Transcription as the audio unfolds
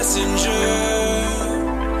messenger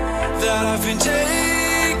that I've been taken.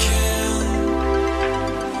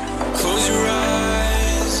 Close your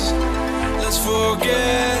eyes, let's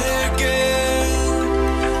forget again.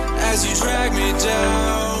 As you drag me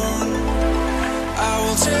down, I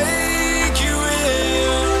will take you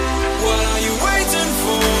in. What are you waiting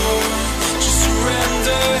for? Just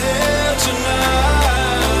surrender here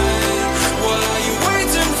tonight. What are you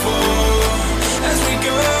waiting for? As we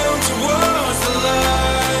go towards the light,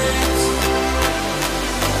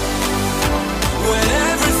 when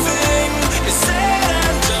everything is said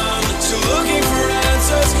and done, to looking for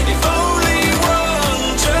answers. If only one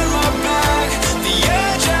turn my back, the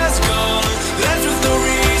edge has gone, left with no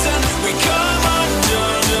reason. We come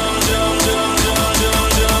undone, done, done, done, done, done, done,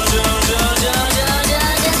 done, done, done, done,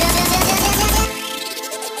 done.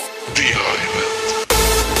 The Highway.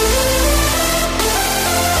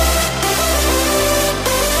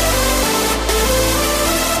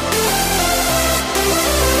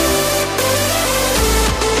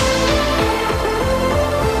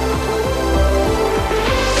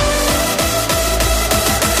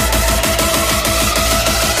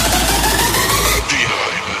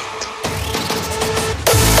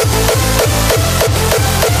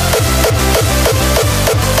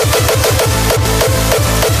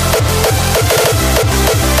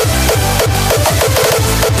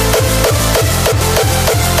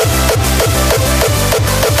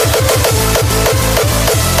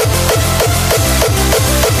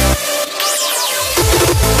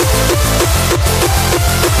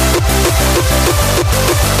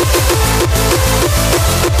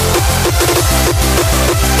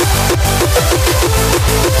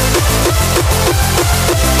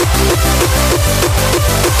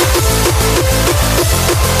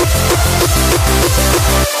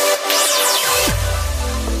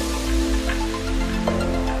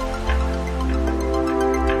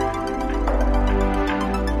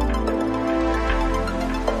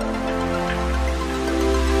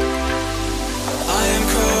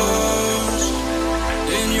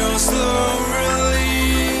 Slow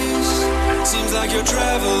release, seems like your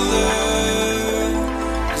traveler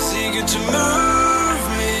is eager to move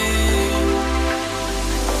me.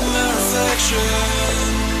 My reflection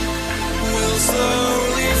will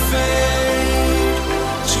slowly fade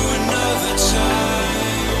to another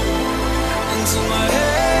time until my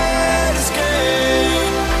head is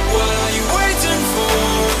gained. What are you waiting for?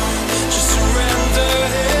 Just surrender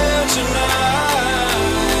here tonight.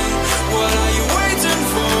 What are you waiting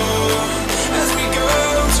for? As we go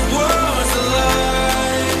towards the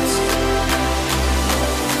light,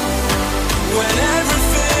 when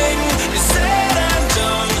everything is said and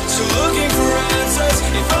done, to looking for answers.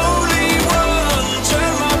 If only one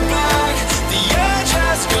turn my back, the edge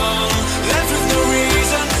has gone, left with no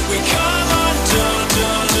reason. We come undone,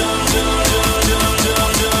 done, done, done, done, done, done,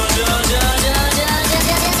 done, done, done, done, done.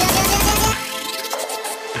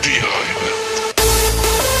 The Highway.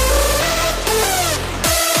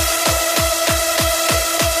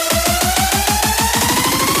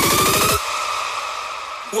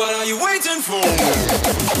 What are you waiting for?